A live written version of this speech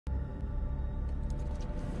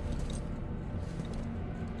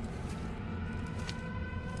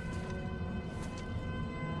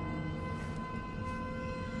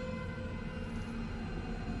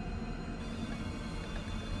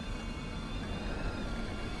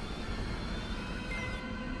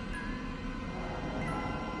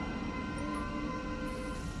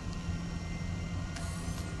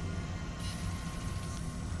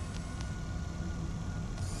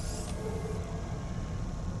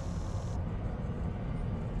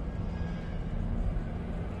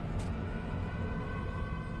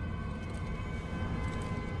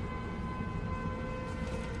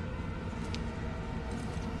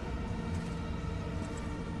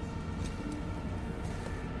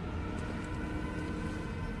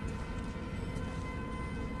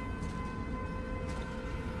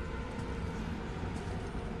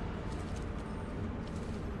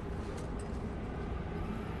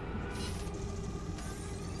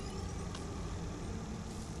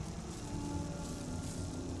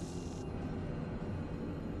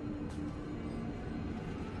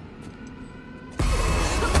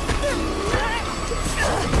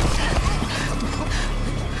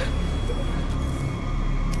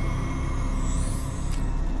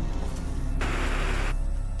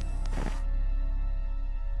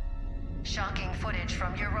footage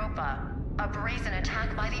from Europa. A brazen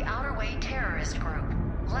attack by the Outer Way terrorist group,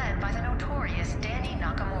 led by the notorious Danny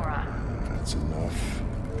Nakamura. That's enough.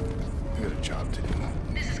 We got a job to do.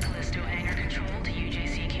 This is Callisto, hangar control to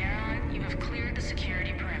UJC Caron. You have cleared the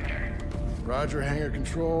security perimeter. Roger, hangar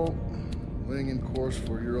control. Laying in course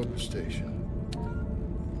for Europa Station.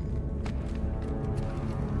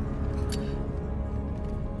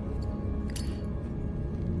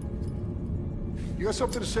 You got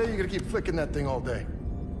something to say? You're gonna keep flicking that thing all day.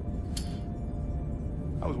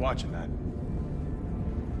 I was watching that.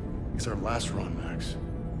 It's our last run, Max.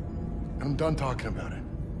 And I'm done talking about it.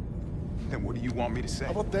 Then what do you want me to say?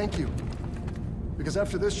 How about thank you? Because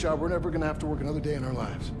after this job, we're never gonna have to work another day in our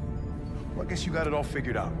lives. Well, I guess you got it all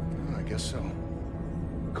figured out. I guess so.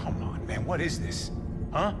 Come on, man, what is this?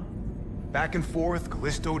 Huh? Back and forth,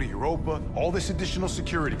 Callisto to Europa, all this additional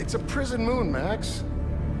security. It's a prison moon, Max.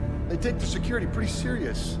 They take the security pretty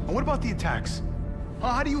serious. And what about the attacks?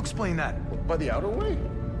 Huh? How do you explain that? By the Outer Way?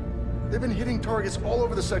 They've been hitting targets all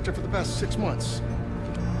over the sector for the past 6 months.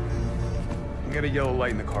 You got a yellow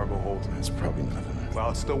light in the cargo hold. That's probably nothing.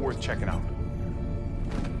 Well, it's still worth checking out.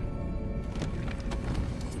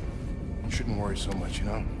 You shouldn't worry so much, you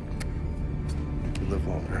know? You live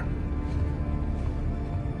longer.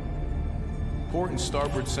 Port and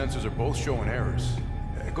starboard sensors are both showing errors.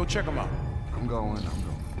 Go check them out. I'm going.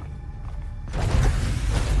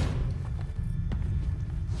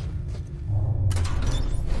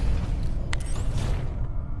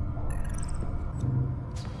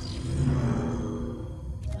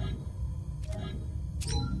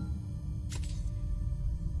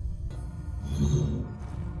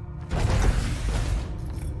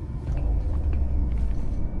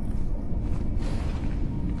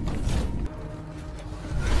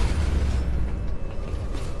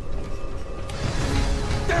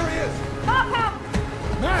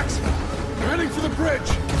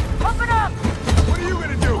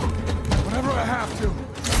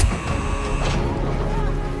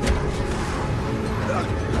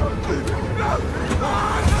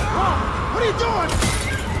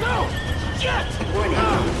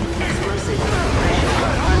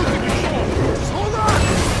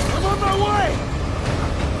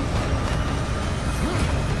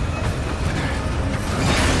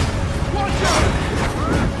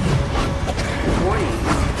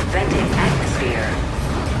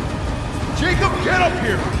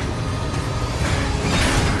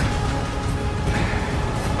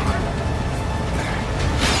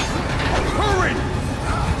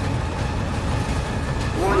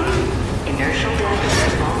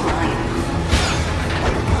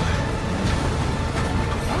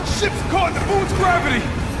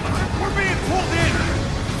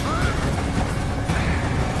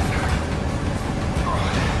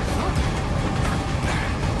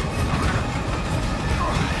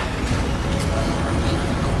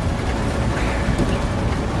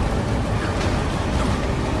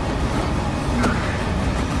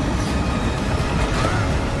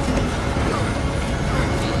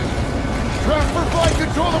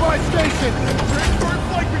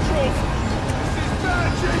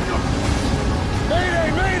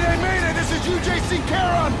 UJC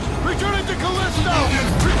Caron! Returning to Callisto!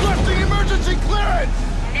 Requesting emergency clearance!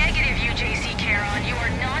 Negative, UJC Caron. You are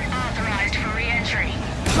not authorized for re-entry.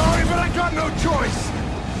 Sorry, but I got no choice!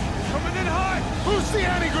 Coming in hot! Boost the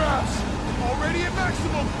anti-gravs! Already at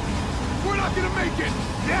maximum! We're not gonna make it!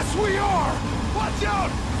 Yes, we are! Watch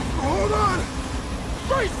out! Hold on!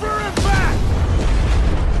 Brace for impact!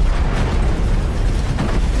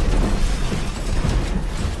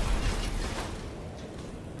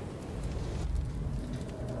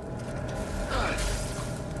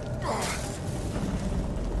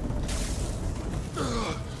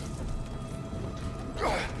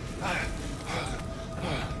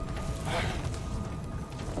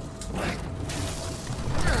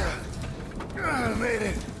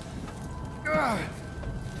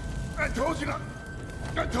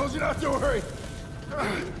 I told you not to worry.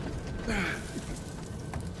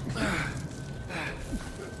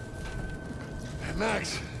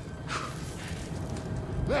 Max.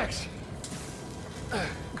 Max.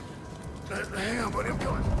 Hang on, buddy. I'm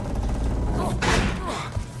coming.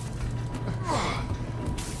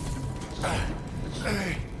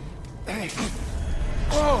 Hey.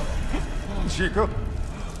 Oh. Chico.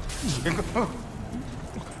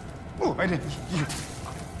 Oh, I didn't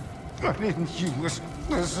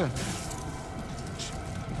listen.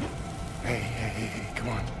 Hey, come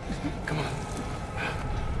on.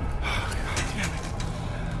 Oh, God damn it.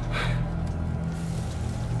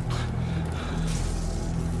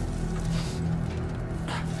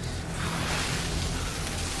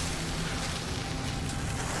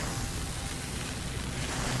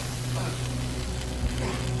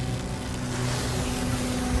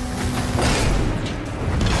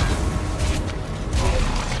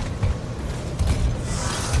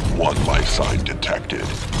 on my side detected.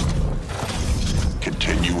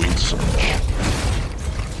 Continuing search.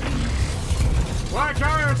 Black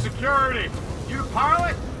Iron Security! You the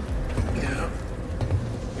pilot? Yeah.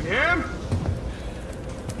 And him?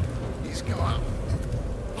 He's gone.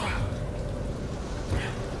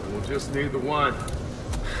 We'll just need the one.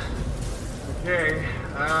 Okay,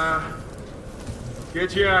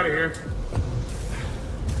 get you out of here.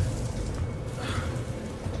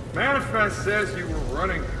 Manifest says you were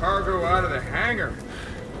running cargo out of the hangar.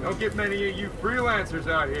 Don't get many of you freelancers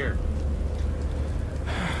out here.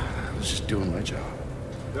 I was just doing my job.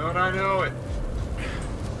 Don't I know it?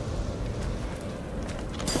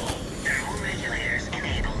 Thermal regulators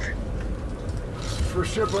enabled.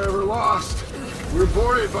 First ship I ever lost. We were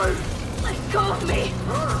boarded by... Let go of me!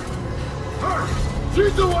 Her!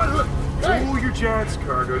 She's the one who... Hey! Cool your jets,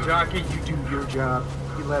 cargo jockey. You do your job.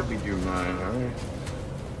 You let me do mine, all right?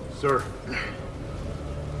 Sir.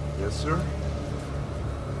 Yes, sir?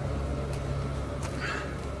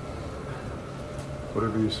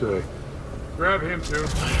 Whatever you say. Grab him, too.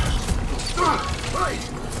 Hey!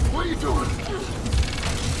 What are you doing?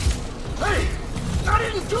 Hey! I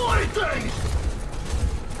didn't do anything!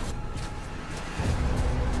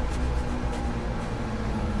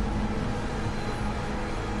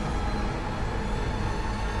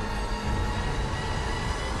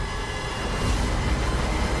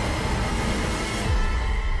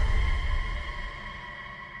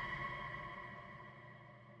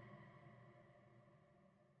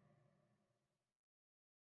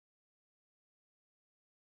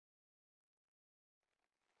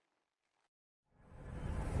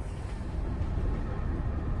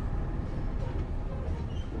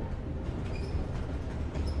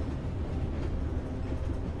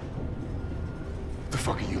 What the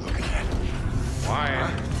fuck are you looking at? Why?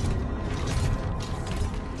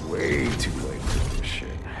 Way too late for this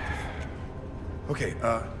shit. Okay,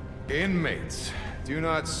 inmates. Do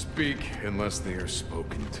not speak unless they are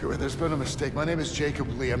spoken to. There's been a mistake. My name is Jacob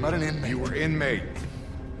Lee. I'm not an inmate. You were inmate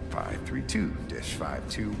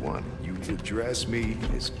 532-521. You address me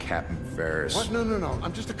as Captain Ferris. What? No.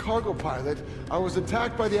 I'm just a cargo pilot. I was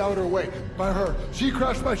attacked by the outer way. By her. She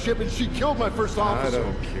crashed my ship and she killed my first officer. I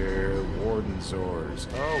don't care. Warden's orders.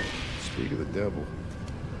 Oh, speak of the devil.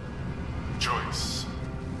 Choice.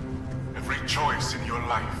 Every choice in your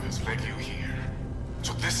life has led you here.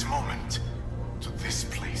 To this moment. To this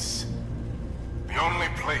place. The only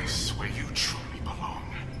place where you truly belong.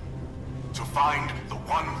 To find the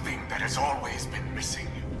one thing that has always been missing.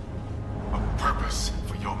 A purpose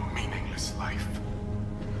for your meaningless life.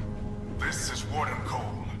 This is Warden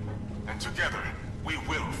Cole, and together we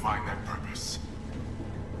will find that purpose.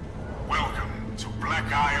 Welcome to Black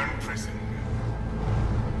Iron Prison.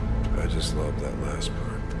 I just love that last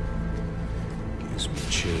part. Gives me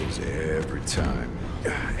chills every time.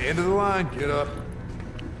 End of the line, get up.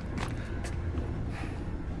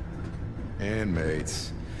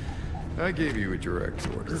 Inmates. I gave you a direct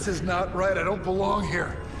order. This is not right. I don't belong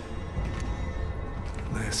here.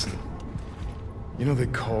 Listen. You know they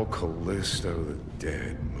call Callisto the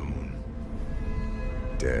dead moon.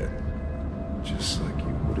 Dead. Just like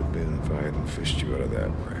you would have been if I hadn't fished you out of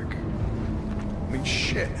that wreck. I mean,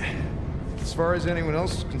 shit. As far as anyone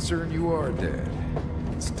else is concerned, you are dead.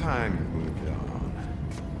 It's time you moved on.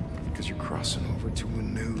 Because you're crossing over to a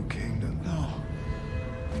new kingdom. No.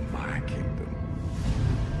 My kingdom.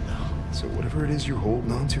 So whatever it is you're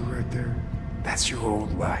holding on to right there, that's your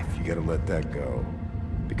old life. You gotta let that go.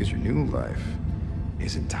 Because your new life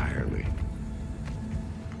is entirely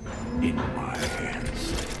in my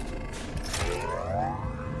hands.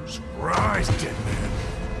 Surprise, dead man.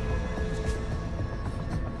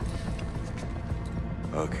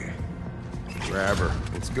 Okay. Grab her.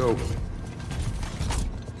 Let's go.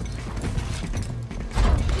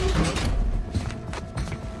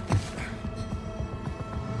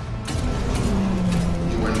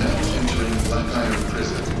 Black Iron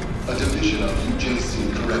Prison, a division of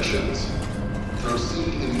UJC Corrections.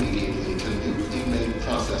 Proceed immediately to new inmate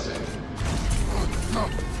processing. No!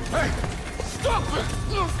 Hey! Stop it!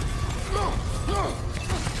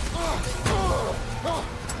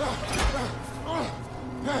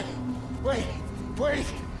 Hey! Wait!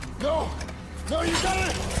 No! No, you got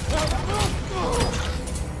it!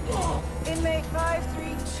 Inmate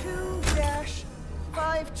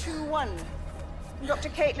 532-521. Dr.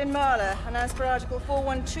 Caitlin Marler, and as per Article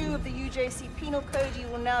 412 of the UJC Penal Code, you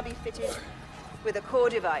will now be fitted with a core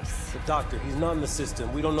device. The doctor, he's not in the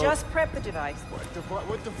system. We don't know... Just prep the device. What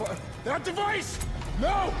the fuck? That device!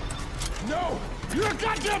 No! No! You're a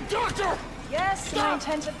goddamn doctor! Yes, and I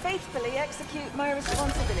intend to faithfully execute my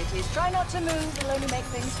responsibilities. Try not to move, it'll only make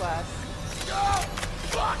things worse.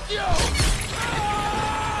 Fuck you!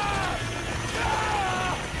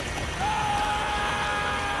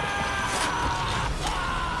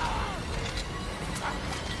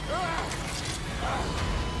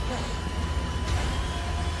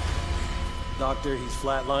 Doctor, he's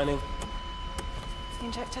flatlining.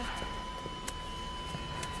 Injector.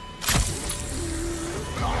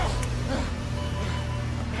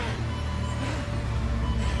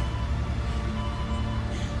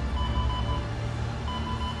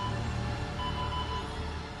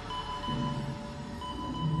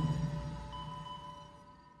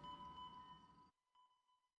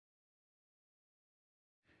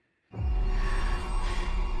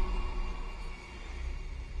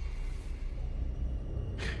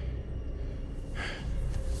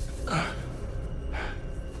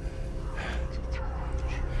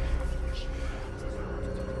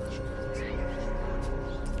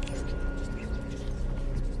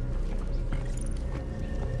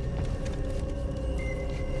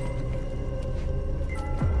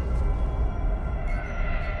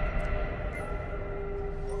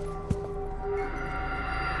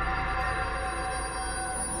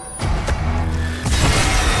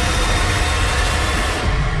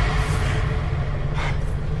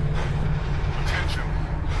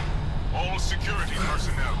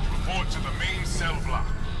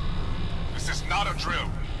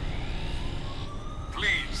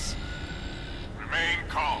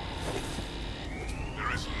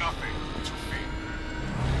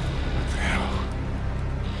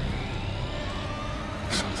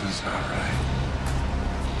 Something's not right.